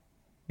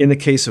in the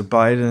case of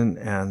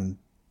Biden and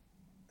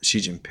Xi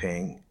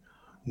Jinping,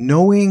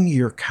 knowing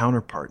your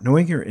counterpart,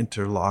 knowing your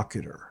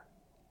interlocutor,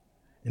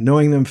 and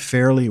knowing them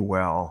fairly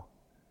well,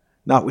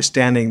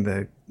 notwithstanding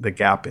the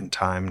gap in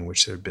time in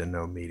which there have been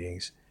no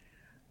meetings,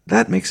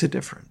 that makes a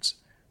difference.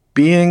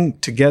 Being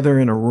together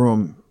in a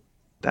room,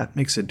 that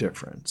makes a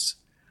difference.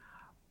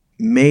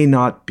 May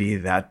not be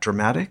that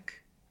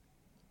dramatic,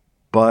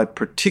 but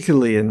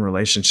particularly in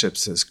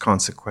relationships as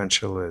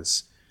consequential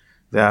as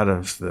that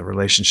of the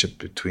relationship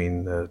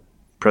between the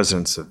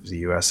presidents of the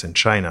U.S. and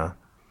China,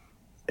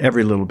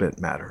 every little bit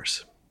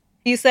matters.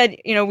 You said,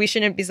 we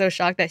shouldn't be so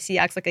shocked that Xi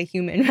acts like a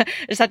human. I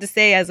just have to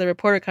say, as a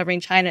reporter covering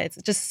China, it's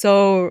just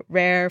so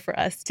rare for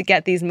us to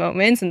get these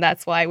moments. And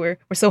that's why we're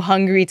so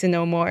hungry to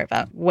know more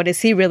about what is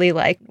he really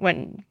like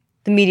when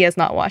the media is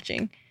not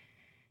watching.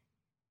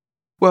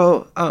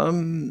 Well,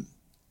 a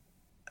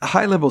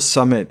high-level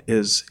summit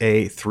is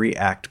a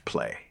 3-act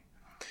play.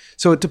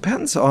 So it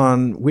depends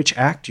on which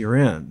act you're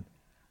in,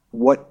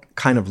 what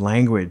kind of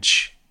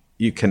language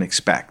you can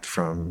expect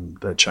from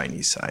the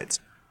Chinese sides.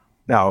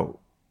 Now,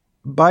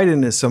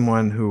 Biden is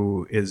someone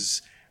who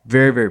is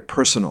very, very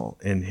personal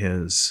in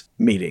his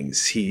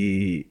meetings.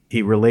 He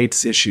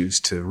relates issues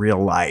to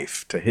real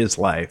life, to his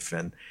life.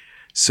 And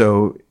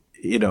so,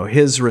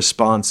 his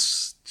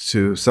response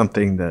to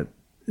something that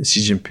Xi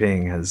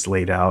Jinping has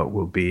laid out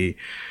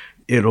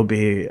it'll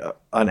be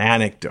an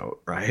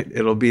anecdote, right?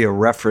 It'll be a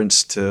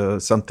reference to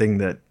something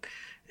that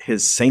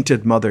his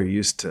sainted mother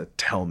used to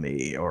tell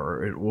me,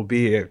 or it will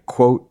be a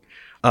quote,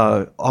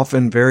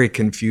 often very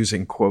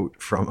confusing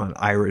quote from an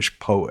Irish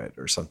poet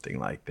or something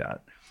like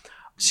that.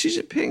 Xi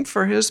Jinping,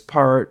 for his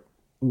part,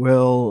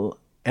 will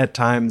at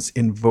times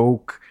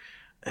invoke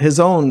his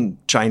own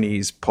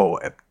Chinese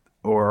poet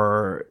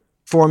or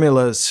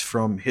formulas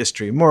from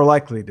history, more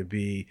likely to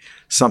be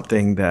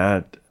something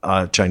that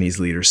a Chinese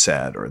leader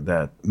said, or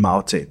that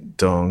Mao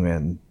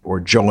Zedong or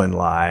Zhou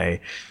Enlai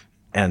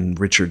and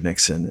Richard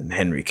Nixon and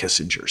Henry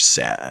Kissinger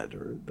said,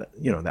 or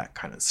that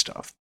kind of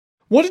stuff.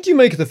 What did you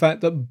make of the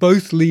fact that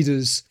both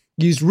leaders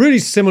used really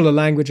similar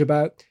language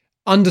about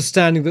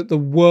understanding that the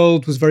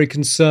world was very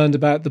concerned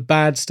about the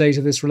bad state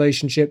of this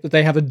relationship, that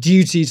they have a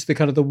duty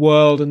to the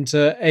world and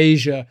to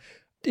Asia?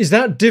 Is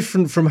that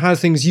different from how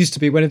things used to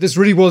be when this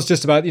really was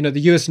just about, the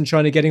US and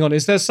China getting on?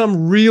 Is there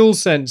some real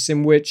sense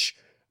in which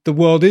the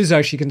world is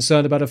actually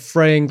concerned about a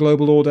fraying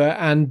global order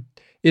and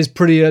is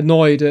pretty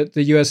annoyed at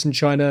the US and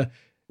China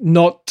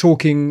not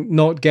talking,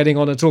 not getting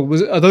on at all?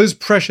 Are those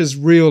pressures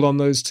real on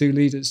those two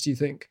leaders, do you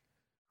think?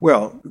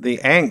 Well, the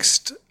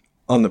angst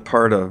on the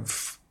part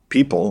of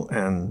people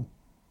and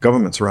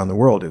governments around the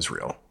world is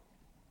real.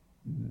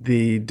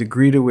 The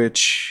degree to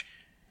which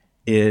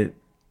it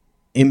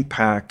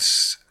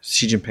impacts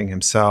Xi Jinping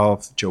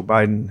himself, Joe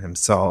Biden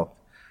himself,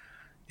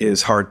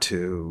 is hard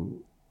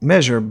to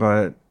measure.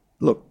 But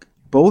look,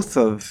 both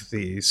of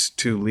these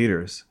two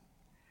leaders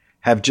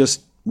have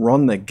just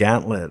run the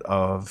gauntlet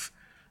of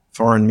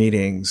foreign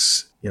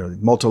meetings,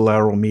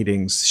 multilateral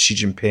meetings. Xi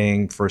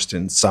Jinping first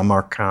in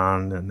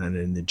Samarkand and then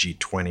in the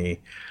G20,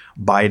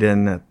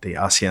 Biden at the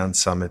ASEAN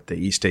summit, the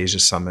East Asia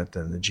summit,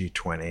 and the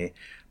G20,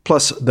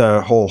 plus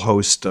the whole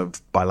host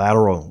of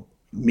bilateral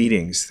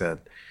meetings that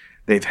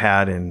they've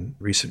had in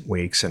recent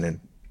weeks, and in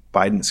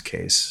Biden's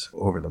case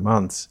over the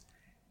months,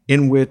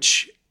 in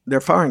which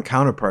their foreign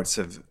counterparts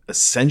have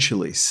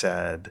essentially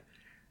said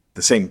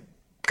the same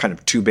kind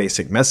of two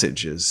basic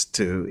messages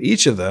to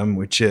each of them,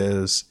 which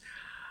is,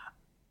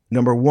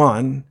 number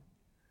one,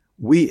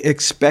 we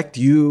expect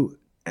you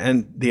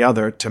and the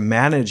other to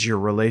manage your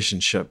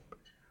relationship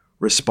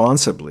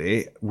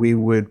responsibly. We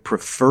would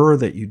prefer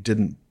that you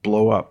didn't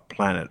blow up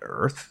planet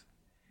Earth.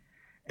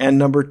 And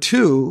number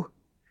two,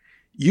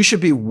 you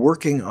should be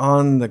working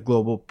on the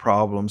global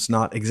problems,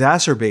 not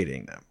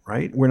exacerbating them,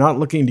 right? We're not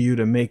looking to you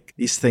to make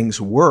these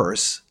things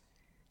worse.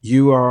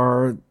 You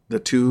are the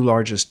two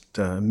largest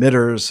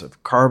emitters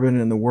of carbon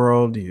in the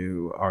world.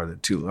 You are the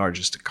two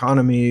largest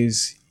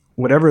economies.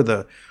 Whatever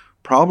the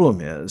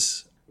problem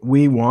is,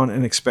 we want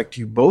and expect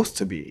you both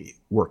to be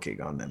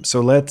working on them.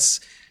 So let's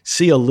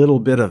see a little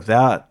bit of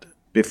that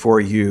before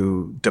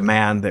you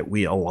demand that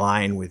we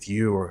align with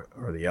you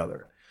or the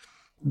other.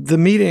 The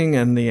meeting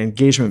and the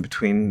engagement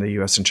between the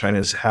U.S. and China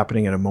is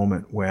happening at a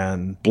moment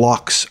when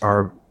blocs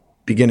are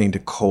beginning to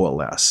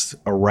coalesce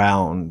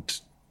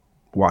around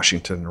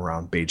Washington,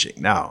 around Beijing.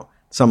 Now,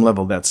 at some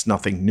level, that's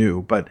nothing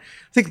new, but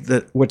I think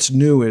that what's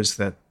new is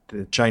that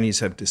the Chinese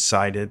have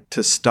decided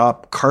to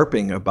stop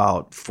carping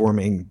about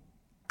forming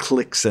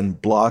cliques and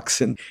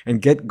blocs and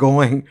get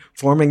going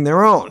forming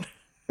their own.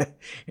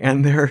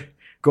 And they're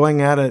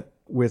going at it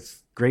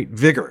with great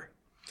vigor.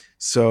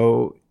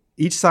 So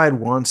each side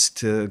wants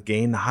to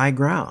gain the high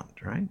ground,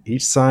 right?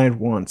 Each side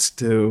wants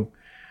to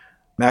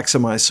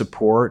maximize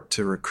support,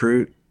 to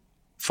recruit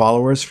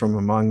followers from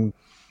among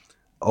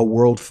a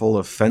world full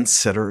of fence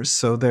sitters.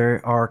 So they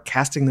are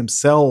casting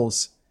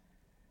themselves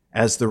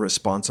as the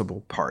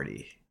responsible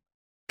party.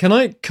 Can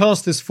I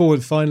cast this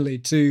forward finally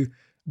to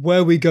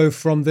where we go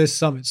from this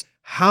summit?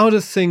 How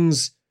do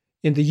things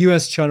in the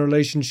US-China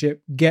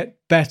relationship get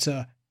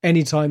better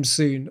anytime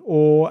soon?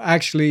 Or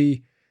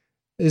actually,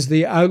 is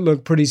the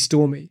outlook pretty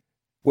stormy?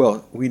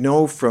 Well, we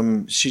know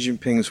from Xi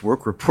Jinping's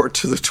work report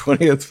to the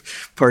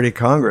 20th Party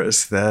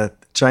Congress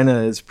that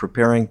China is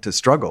preparing to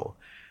struggle,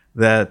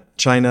 that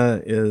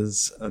China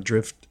is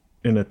adrift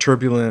in a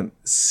turbulent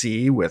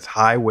sea with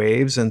high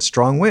waves and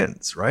strong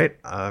winds, right?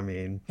 I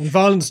mean... And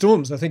violent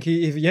storms. I think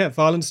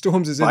violent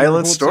storms is in the report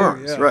violent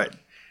storms, too, right.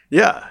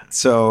 Yeah,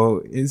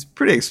 so he's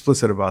pretty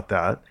explicit about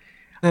that.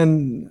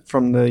 And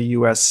from the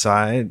U.S.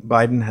 side,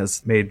 Biden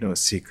has made no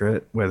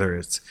secret, whether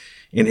it's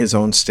in his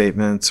own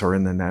statements or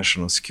in the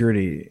national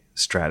security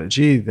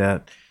strategy,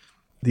 that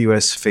the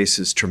U.S.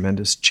 faces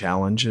tremendous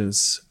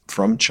challenges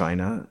from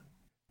China.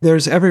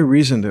 There's every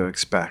reason to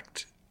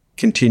expect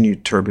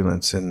continued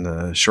turbulence in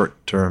the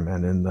short term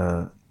and in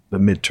the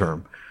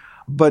midterm.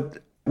 But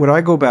what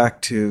I go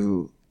back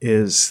to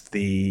is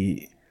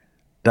the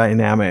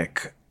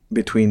dynamic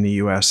between the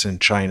U.S.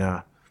 and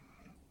China,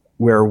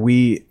 where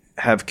we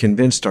have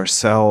convinced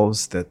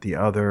ourselves that the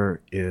other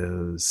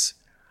is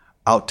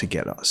out to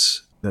get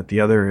us, that the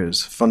other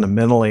is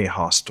fundamentally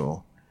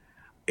hostile.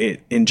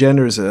 It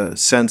engenders a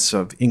sense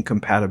of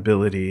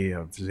incompatibility,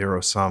 of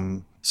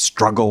zero-sum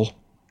struggle,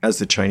 as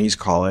the Chinese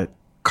call it,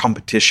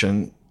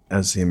 competition,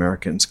 as the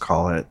Americans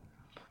call it,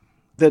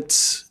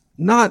 that's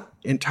not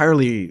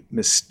entirely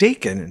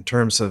mistaken in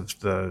terms of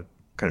the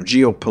kind of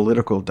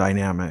geopolitical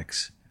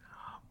dynamics,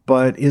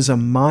 but is a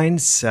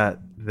mindset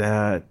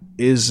that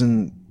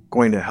isn't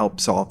going to help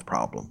solve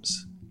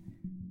problems.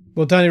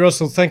 Well, Danny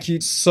Russell, thank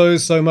you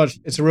so much.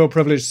 It's a real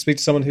privilege to speak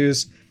to someone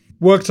who's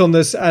worked on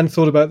this and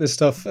thought about this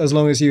stuff as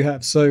long as you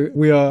have. So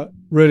we are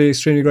really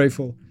extremely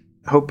grateful.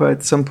 I hope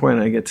at some point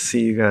I get to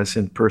see you guys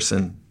in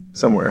person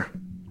somewhere.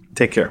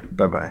 Take care.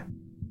 Bye-bye.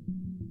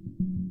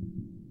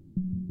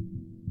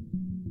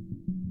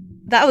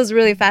 That was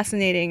really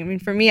fascinating. I mean,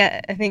 for me,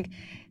 I think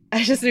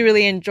I just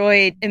really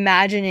enjoyed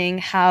imagining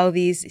how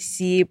these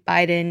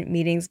Xi-Biden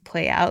meetings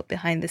play out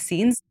behind the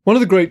scenes. One of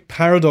the great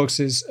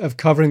paradoxes of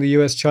covering the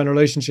US-China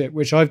relationship,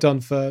 which I've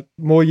done for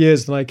more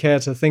years than I care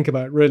to think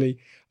about, really,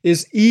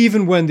 is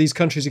even when these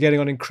countries are getting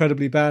on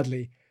incredibly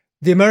badly,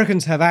 the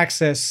Americans have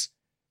access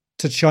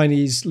to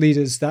Chinese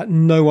leaders that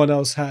no one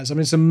else has. I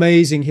mean, it's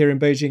amazing here in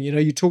Beijing. You know,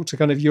 you talk to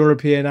kind of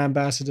European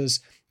ambassadors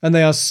and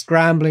they are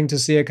scrambling to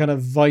see a kind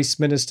of vice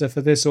minister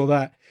for this or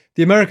that.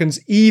 The Americans,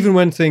 even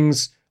when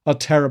things are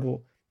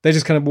terrible, they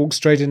just kind of walk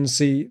straight in and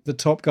see the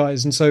top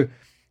guys. And so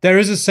there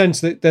is a sense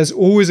that there's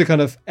always a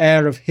kind of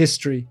air of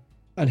history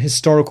and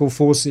historical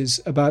forces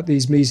about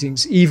these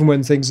meetings, even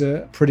when things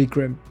are pretty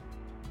grim.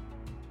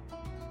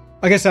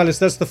 I guess, Alice,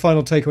 that's the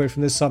final takeaway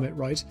from this summit,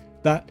 right?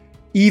 That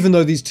even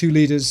though these two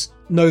leaders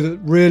know that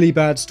really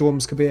bad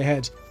storms could be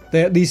ahead,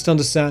 they at least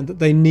understand that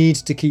they need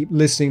to keep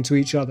listening to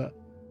each other.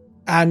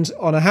 And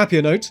on a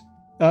happier note,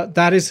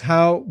 that is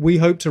how we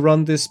hope to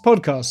run this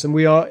podcast. And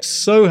we are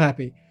so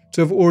happy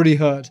to have already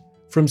heard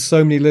from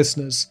so many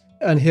listeners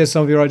and hear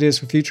some of your ideas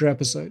for future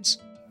episodes.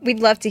 We'd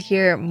love to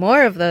hear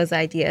more of those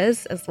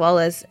ideas, as well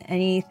as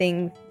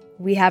anything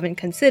we haven't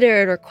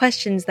considered or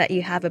questions that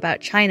you have about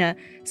China.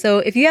 So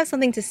if you have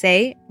something to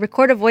say,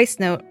 record a voice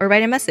note or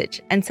write a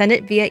message and send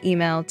it via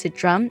email to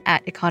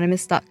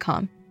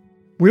drum@economist.com.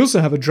 We also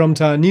have a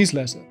Drumtower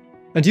newsletter,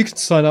 and you can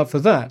sign up for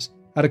that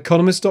at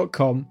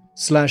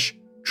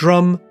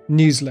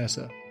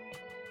economist.com/drumnewsletter.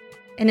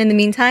 And in the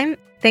meantime,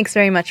 thanks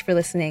very much for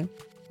listening.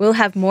 We'll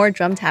have more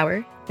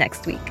Drumtower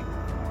next week.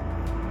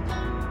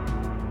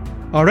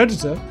 Our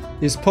editor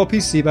is Poppy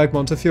Sebag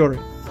Montefiore,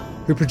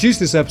 who produced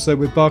this episode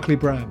with Barclay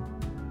Brown.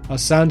 Our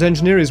sound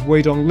engineer is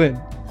Wei-Dong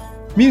Lin.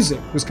 Music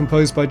was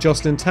composed by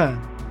Jocelyn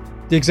Tan.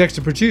 The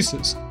executive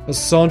producers are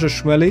Sandra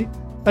Schmelly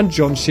and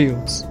John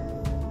Shields.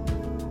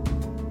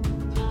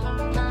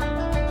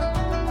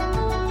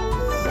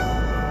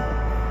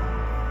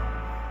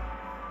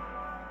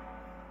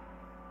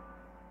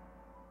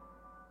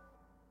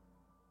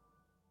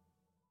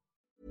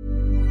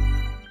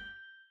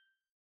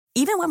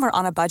 Even when we're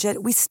on a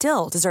budget, we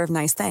still deserve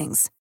nice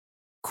things.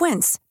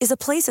 Quince is a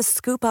place to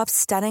scoop up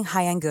stunning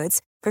high-end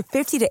goods for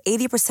 50 to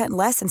 80%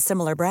 less than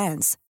similar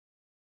brands.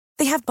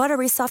 They have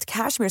buttery soft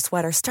cashmere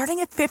sweaters starting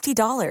at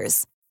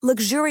 $50,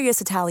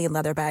 luxurious Italian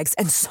leather bags,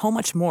 and so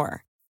much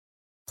more.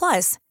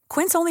 Plus,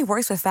 Quince only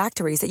works with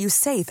factories that use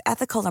safe,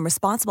 ethical, and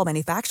responsible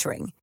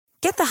manufacturing.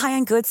 Get the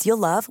high-end goods you'll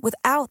love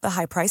without the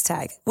high price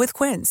tag with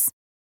Quince.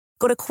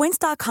 Go to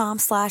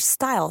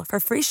quince.com/style for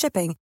free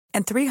shipping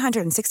and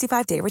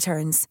 365-day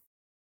returns.